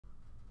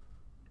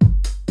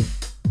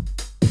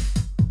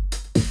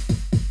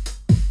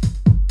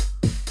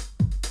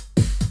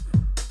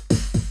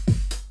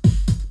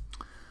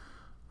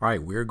All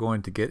right, we're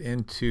going to get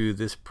into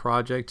this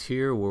project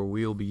here where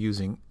we'll be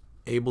using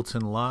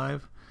Ableton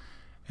Live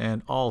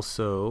and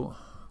also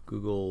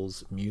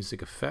Google's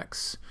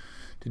MusicFX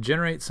to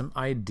generate some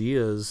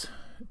ideas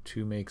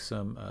to make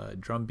some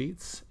drum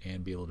beats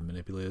and be able to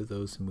manipulate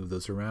those and move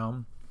those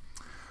around.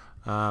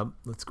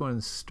 Let's go ahead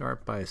and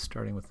start by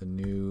starting with a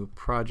new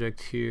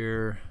project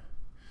here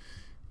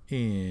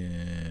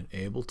in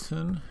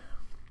Ableton.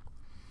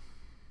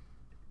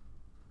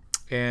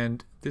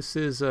 And this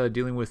is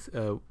dealing with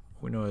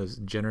we know as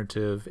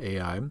generative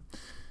AI,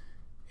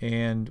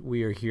 and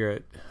we are here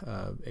at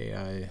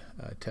AI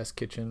Test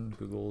Kitchen,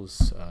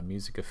 Google's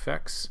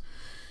MusicFX,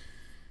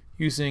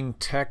 using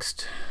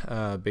text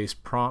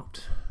based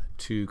prompt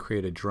to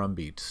create a drum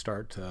beat.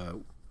 Start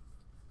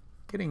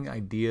getting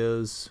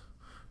ideas,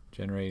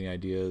 generating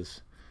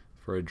ideas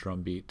for a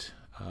drum beat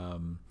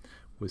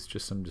with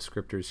just some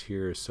descriptors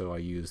here. So I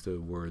use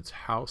the words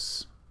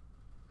house,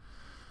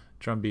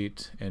 drum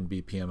beat, and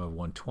BPM of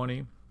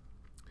 120.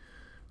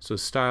 So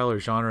style or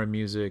genre of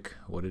music,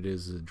 what it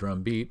is a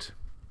drum beat,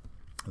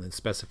 and then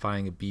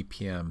specifying a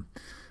BPM.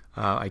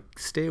 I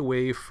stay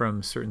away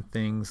from certain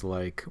things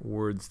like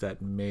words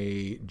that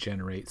may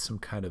generate some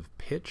kind of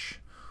pitch.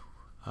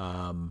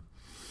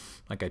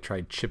 Like I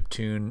tried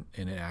chiptune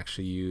and it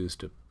actually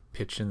used a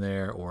pitch in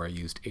there, or I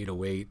used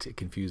 808, it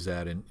confused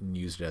that and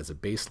used it as a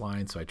bass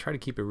line. So I try to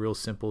keep it real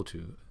simple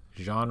to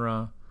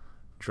genre,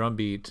 drum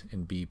beat,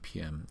 and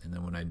BPM. And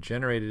then when I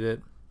generated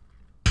it,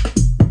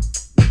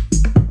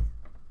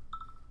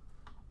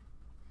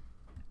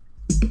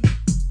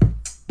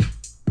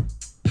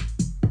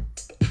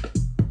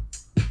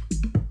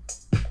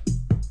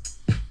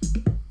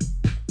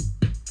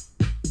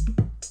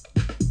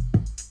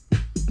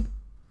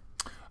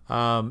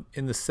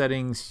 in the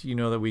settings, you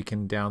know that we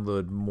can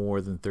download more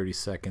than 30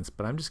 seconds,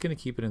 but I'm just going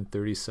to keep it in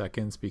 30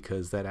 seconds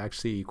because that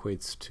actually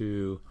equates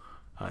to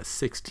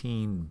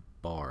 16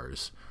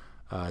 bars.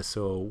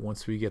 So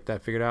once we get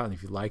that figured out, and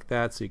if you like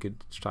that, so you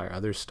could try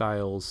other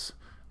styles,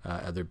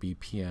 other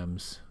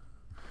BPMs,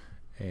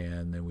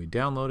 and then we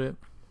download it.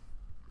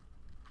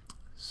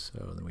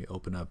 So then we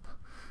open up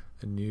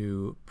a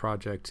new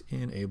project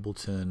in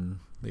Ableton,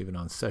 leave it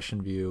on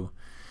session view,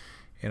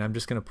 and I'm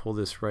just going to pull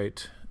this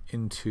right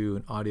into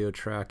an audio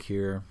track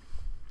here.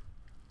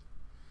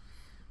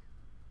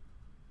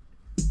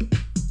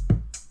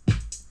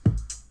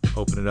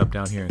 Open it up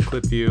down here in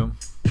clip view.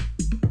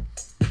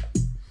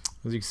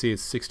 As you can see,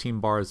 it's 16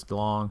 bars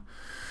long.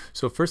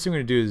 So first thing we're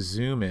going to do is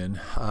zoom in.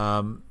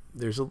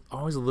 There's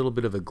always a little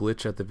bit of a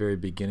glitch at the very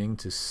beginning,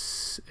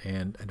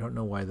 and I don't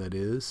know why that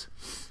is.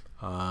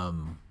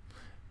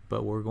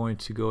 But we're going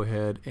to go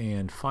ahead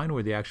and find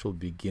where the actual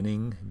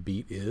beginning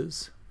beat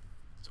is.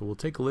 So we'll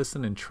take a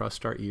listen and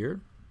trust our ear.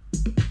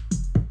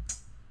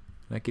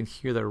 And I can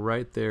hear that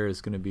right there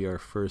is going to be our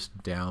first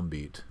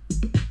downbeat.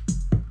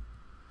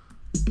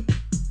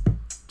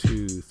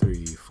 2,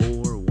 3,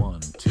 4,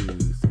 1, 2,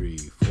 3,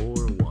 4,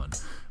 1.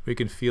 We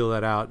can feel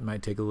that out. It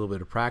might take a little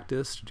bit of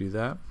practice to do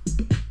that.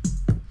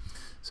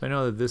 So I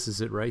know that this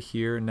is it right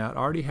here. Now it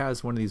already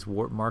has one of these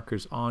warp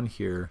markers on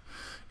here.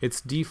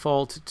 It's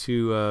default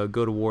to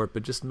go to warp,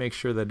 but just make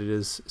sure that it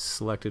is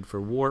selected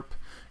for warp.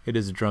 It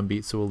is a drum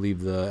beat, so we'll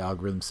leave the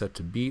algorithm set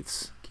to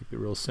beats. Keep it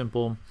real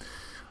simple.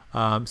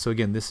 So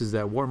again, this is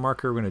that warp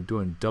marker. We're going to do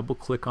a double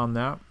click on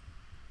that.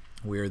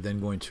 We are then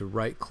going to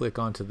right click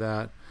onto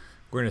that.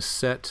 We're going to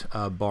set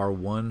bar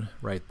 1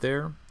 right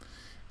there.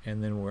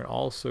 And then we're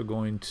also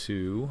going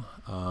to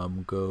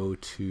go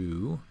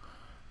to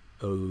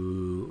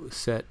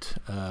set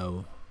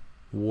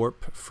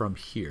warp from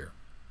here.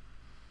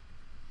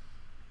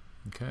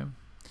 Okay.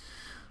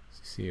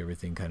 See,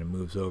 everything kind of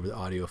moves over, the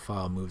audio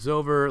file moves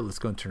over. Let's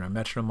go and turn our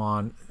metronome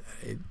on.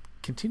 It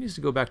continues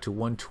to go back to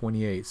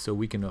 128, so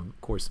we can of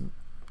course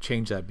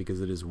change that because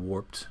it is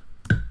warped.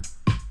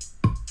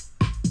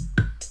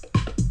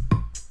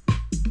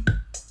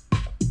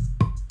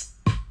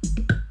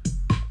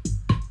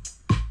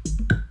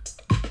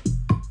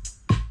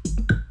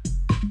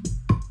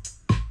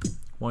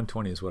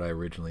 .120 is what I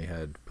originally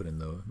had put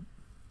in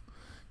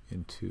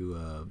into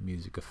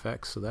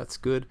MusicFX, so that's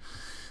good.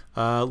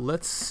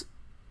 Let's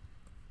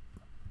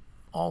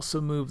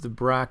also move the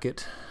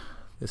bracket.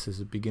 This is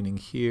the beginning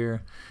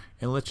here,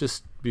 and let's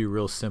just be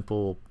real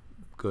simple.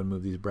 Go and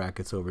move these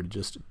brackets over to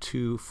just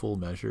 2 full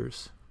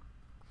measures,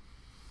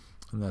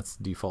 and that's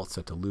default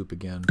set to loop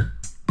again.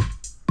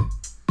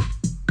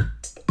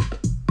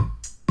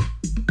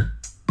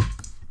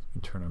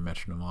 Turn our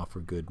metronome off.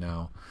 We're good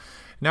now.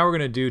 Now we're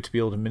going to do, to be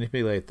able to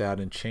manipulate that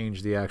and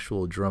change the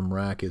actual drum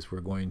rack, is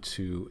we're going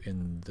to,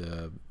 in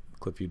the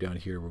clip view down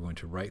here, we're going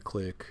to right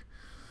click.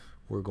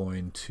 We're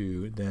going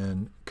to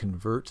then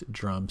convert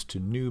drums to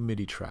new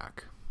MIDI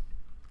track.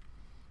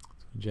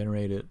 So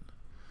generate it.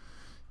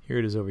 Here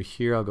it is over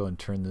here. I'll go and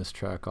turn this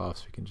track off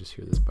so we can just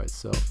hear this by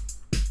itself.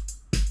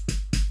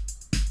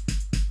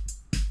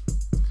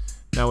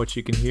 Now what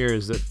you can hear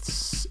is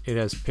that it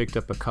has picked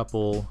up a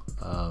couple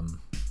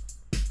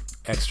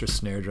extra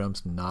snare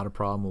drums. Not a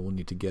problem. We'll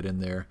need to get in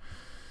there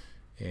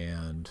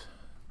and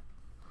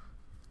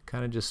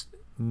kind of just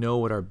know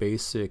what our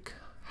basic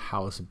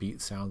house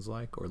beat sounds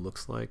like, or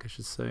looks like, I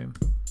should say.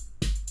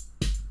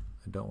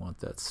 I don't want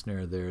that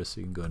snare there, so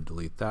you can go and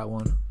delete that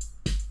one.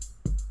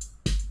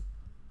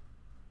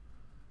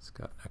 It's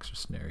got an extra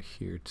snare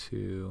here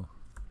too.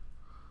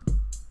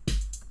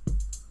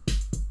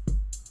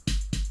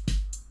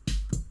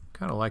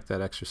 Kind of like that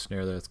extra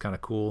snare there. It's kind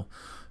of cool.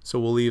 So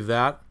we'll leave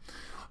that.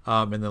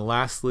 And then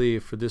lastly,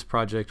 for this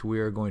project, we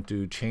are going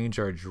to change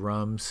our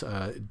drums.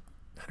 I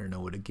don't know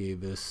what it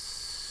gave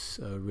us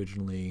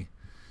originally.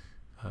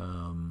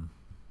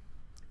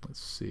 Let's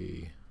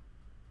see.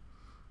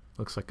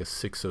 Looks like a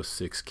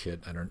 606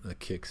 kit. The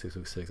kick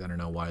 606. I don't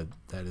know why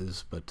that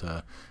is, but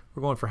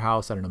we're going for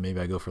house. I don't know. Maybe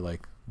I go for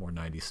like more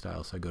 90s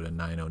style. So I go to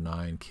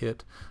 909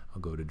 kit.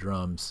 I'll go to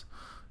drums.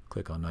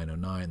 Click on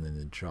 909, and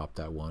then drop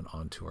that one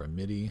onto our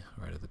MIDI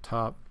right at the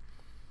top.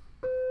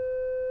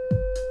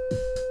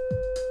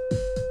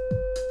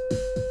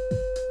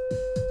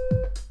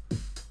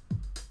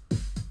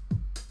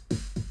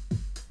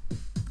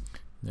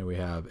 There we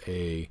have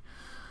a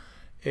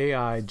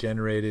AI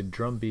generated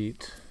drum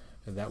beat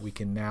that we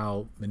can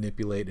now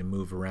manipulate and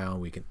move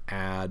around. We can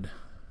add,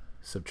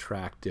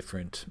 subtract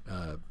different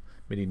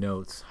MIDI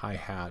notes,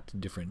 hi-hat,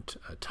 different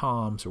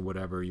toms, or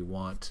whatever you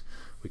want.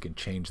 We can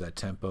change that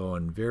tempo,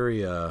 and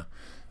very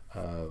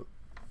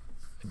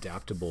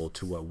adaptable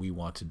to what we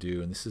want to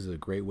do. And this is a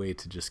great way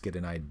to just get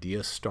an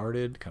idea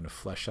started, kind of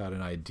flesh out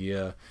an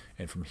idea,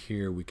 and from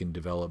here we can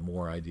develop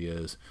more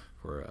ideas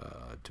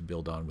for to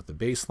build on with the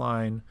bass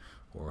line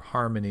or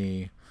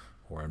harmony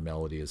or a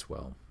melody as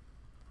well.